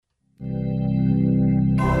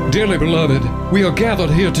Dearly beloved, we are gathered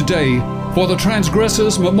here today for the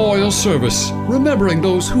Transgressors Memorial Service, remembering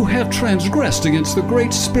those who have transgressed against the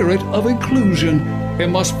great spirit of inclusion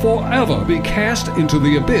and must forever be cast into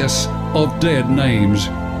the abyss of dead names.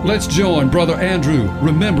 Let's join Brother Andrew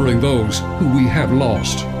remembering those who we have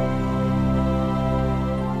lost.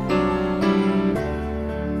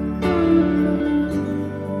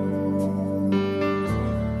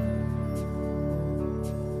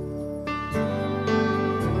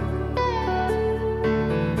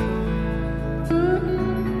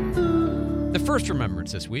 First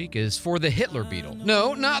remembrance this week is for the Hitler beetle.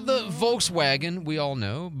 No, not the Volkswagen we all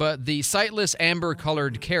know, but the sightless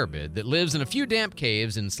amber-colored carabe that lives in a few damp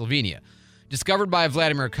caves in Slovenia. Discovered by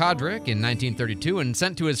Vladimir Kodrik in 1932 and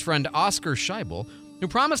sent to his friend Oskar Scheibel, who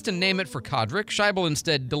promised to name it for Kodrik, Scheibel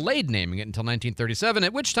instead delayed naming it until 1937,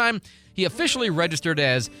 at which time he officially registered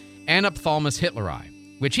as Anophthalmus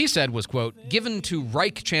hitleri, which he said was, quote, given to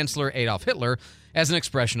Reich Chancellor Adolf Hitler as an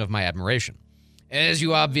expression of my admiration. As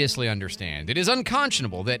you obviously understand, it is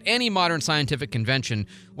unconscionable that any modern scientific convention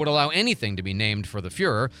would allow anything to be named for the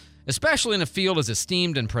Fuhrer, especially in a field as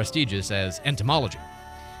esteemed and prestigious as entomology.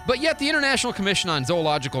 But yet the International Commission on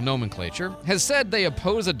Zoological Nomenclature has said they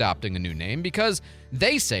oppose adopting a new name because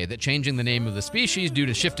they say that changing the name of the species due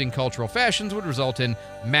to shifting cultural fashions would result in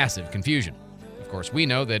massive confusion. Of course, we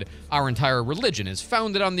know that our entire religion is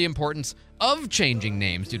founded on the importance of changing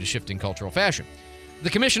names due to shifting cultural fashion. The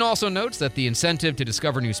Commission also notes that the incentive to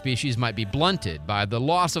discover new species might be blunted by the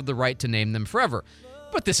loss of the right to name them forever.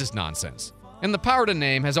 But this is nonsense, and the power to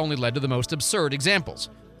name has only led to the most absurd examples.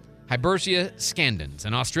 Hybertia scandens,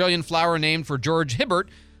 an Australian flower named for George Hibbert,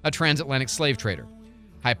 a transatlantic slave trader.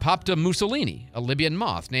 Hypopta Mussolini, a Libyan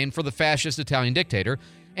moth named for the fascist Italian dictator.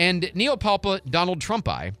 And Neopalpa Donald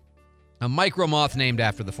Trumpi, a micromoth named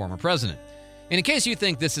after the former president. And in case you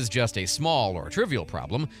think this is just a small or trivial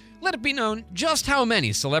problem, let it be known just how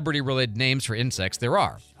many celebrity-related names for insects there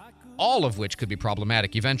are, all of which could be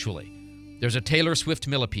problematic eventually. There's a Taylor Swift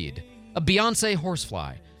millipede, a Beyoncé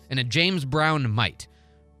horsefly, and a James Brown mite.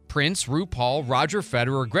 Prince, RuPaul, Roger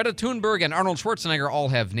Federer, Greta Thunberg, and Arnold Schwarzenegger all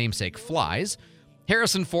have namesake flies.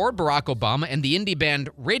 Harrison Ford, Barack Obama, and the indie band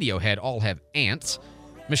Radiohead all have ants.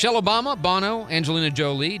 Michelle Obama, Bono, Angelina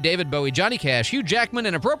Jolie, David Bowie, Johnny Cash, Hugh Jackman,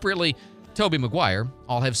 and appropriately, Tobey Maguire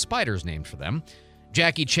all have spiders named for them.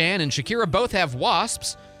 Jackie Chan and Shakira both have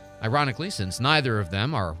wasps, ironically, since neither of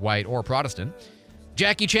them are white or Protestant.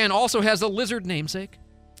 Jackie Chan also has a lizard namesake.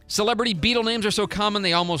 Celebrity beetle names are so common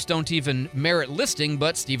they almost don't even merit listing,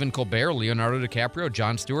 but Stephen Colbert, Leonardo DiCaprio,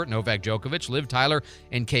 Jon Stewart, Novak Djokovic, Liv Tyler,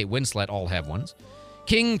 and Kate Winslet all have ones.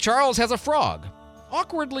 King Charles has a frog,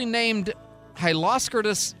 awkwardly named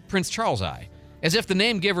Hyloskirtus Prince Charles I, as if the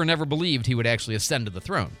name giver never believed he would actually ascend to the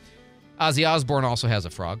throne. Ozzy Osbourne also has a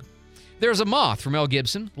frog. There's a moth for Mel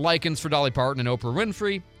Gibson, lichens for Dolly Parton and Oprah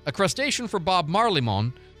Winfrey, a crustacean for Bob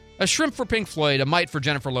Marley-Mon, a shrimp for Pink Floyd, a mite for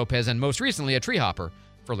Jennifer Lopez, and most recently a treehopper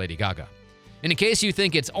for Lady Gaga. And in case you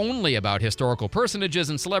think it's only about historical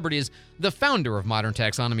personages and celebrities, the founder of modern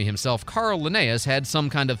taxonomy himself, Carl Linnaeus, had some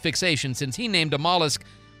kind of fixation since he named a mollusk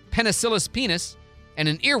Penicillus penis and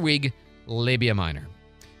an earwig Labia minor.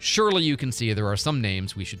 Surely you can see there are some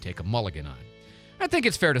names we should take a mulligan on. I think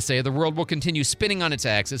it's fair to say the world will continue spinning on its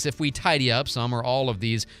axis if we tidy up some or all of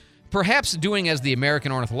these, perhaps doing as the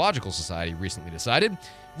American Ornithological Society recently decided,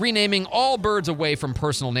 renaming all birds away from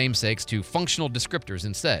personal namesakes to functional descriptors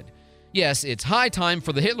instead. Yes, it's high time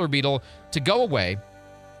for the Hitler beetle to go away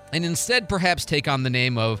and instead perhaps take on the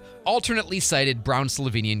name of alternately cited brown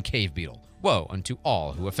Slovenian cave beetle. Woe unto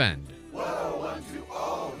all who offend. Woe unto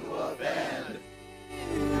all who offend.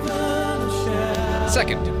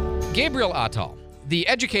 Second, Gabriel Attal, the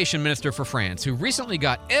education minister for France, who recently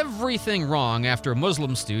got everything wrong after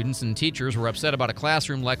Muslim students and teachers were upset about a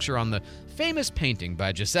classroom lecture on the famous painting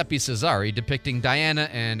by Giuseppe Cesari depicting Diana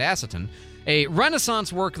and Aceton, a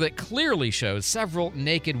Renaissance work that clearly shows several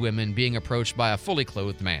naked women being approached by a fully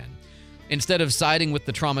clothed man. Instead of siding with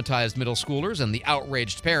the traumatized middle schoolers and the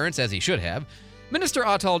outraged parents, as he should have, Minister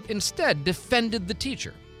Attal instead defended the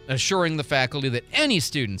teacher, assuring the faculty that any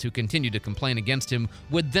students who continued to complain against him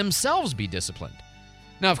would themselves be disciplined.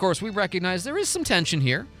 Now, of course, we recognize there is some tension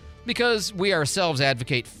here, because we ourselves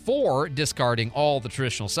advocate for discarding all the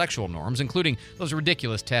traditional sexual norms, including those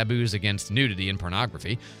ridiculous taboos against nudity and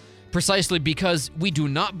pornography. Precisely because we do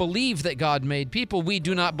not believe that God made people, we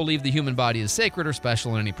do not believe the human body is sacred or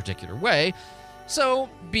special in any particular way. So,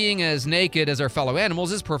 being as naked as our fellow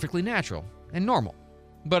animals is perfectly natural and normal.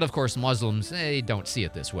 But of course, Muslims, they don't see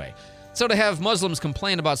it this way. So to have Muslims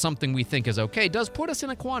complain about something we think is okay does put us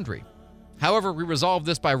in a quandary. However, we resolve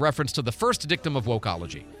this by reference to the first dictum of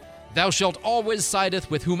wokeology. Thou shalt always sideth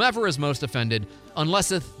with whomever is most offended,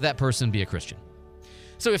 unlesseth that person be a Christian.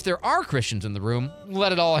 So if there are Christians in the room,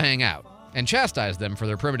 let it all hang out and chastise them for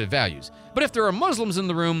their primitive values. But if there are Muslims in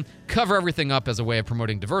the room, cover everything up as a way of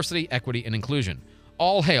promoting diversity, equity, and inclusion.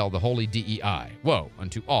 All hail the holy DEI. Woe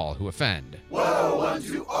unto all who offend. Woe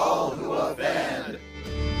unto all who offend.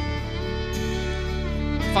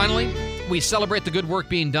 Finally, we celebrate the good work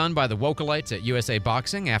being done by the Wokalites at USA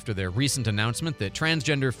Boxing after their recent announcement that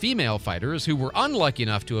transgender female fighters who were unlucky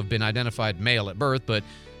enough to have been identified male at birth but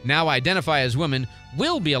now identify as women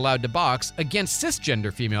will be allowed to box against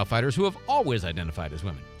cisgender female fighters who have always identified as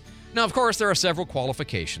women. Now, of course, there are several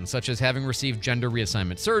qualifications, such as having received gender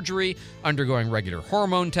reassignment surgery, undergoing regular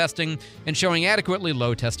hormone testing, and showing adequately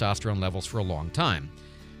low testosterone levels for a long time.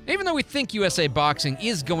 Even though we think USA Boxing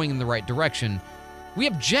is going in the right direction, we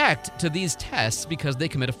object to these tests because they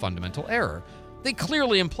commit a fundamental error. They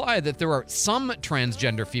clearly imply that there are some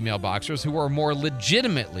transgender female boxers who are more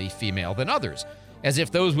legitimately female than others, as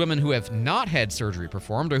if those women who have not had surgery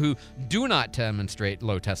performed or who do not demonstrate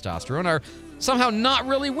low testosterone are somehow not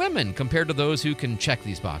really women compared to those who can check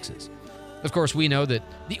these boxes. Of course, we know that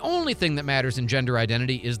the only thing that matters in gender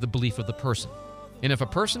identity is the belief of the person. And if a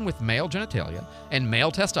person with male genitalia and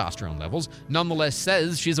male testosterone levels nonetheless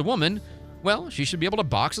says she's a woman, well, she should be able to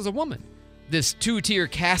box as a woman. This two-tier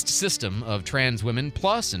caste system of trans women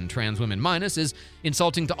plus and trans women minus is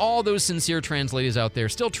insulting to all those sincere trans ladies out there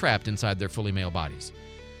still trapped inside their fully male bodies.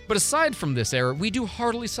 But aside from this error, we do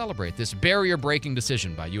heartily celebrate this barrier-breaking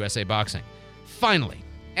decision by USA Boxing. Finally,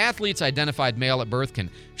 athletes identified male at birth can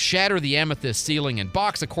shatter the amethyst ceiling and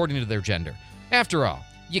box according to their gender. After all,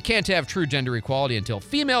 you can't have true gender equality until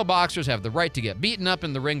female boxers have the right to get beaten up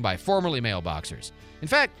in the ring by formerly male boxers. In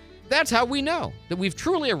fact, that's how we know that we've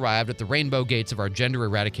truly arrived at the rainbow gates of our gender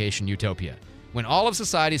eradication utopia, when all of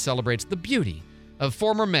society celebrates the beauty of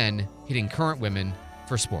former men hitting current women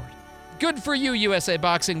for sport. Good for you, USA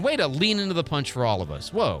Boxing. Way to lean into the punch for all of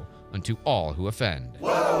us. Woe unto all who offend.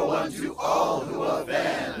 Woe unto all who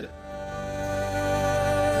offend.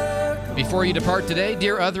 Before you depart today,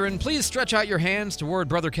 dear Otherin, please stretch out your hands toward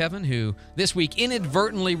Brother Kevin, who this week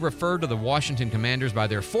inadvertently referred to the Washington Commanders by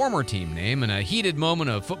their former team name in a heated moment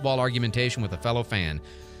of football argumentation with a fellow fan.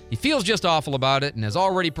 He feels just awful about it and has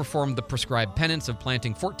already performed the prescribed penance of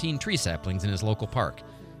planting 14 tree saplings in his local park.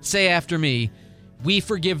 Say after me, we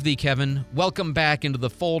forgive thee, Kevin. Welcome back into the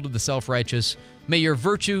fold of the self-righteous. May your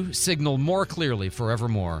virtue signal more clearly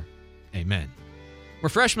forevermore. Amen.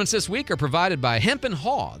 Refreshments this week are provided by Hemp and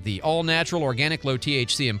Haw, the all-natural organic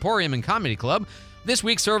low-THC emporium and comedy club. This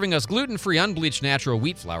week serving us gluten-free unbleached natural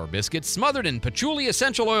wheat flour biscuits smothered in patchouli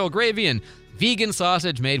essential oil gravy and vegan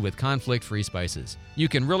sausage made with conflict-free spices. You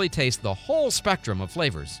can really taste the whole spectrum of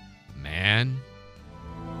flavors. Man.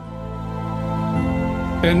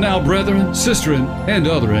 And now, brethren, sisterin, and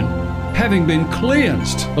otherin, having been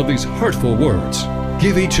cleansed of these hurtful words,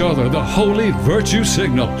 give each other the holy virtue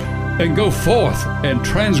signal, and go forth and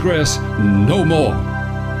transgress no more.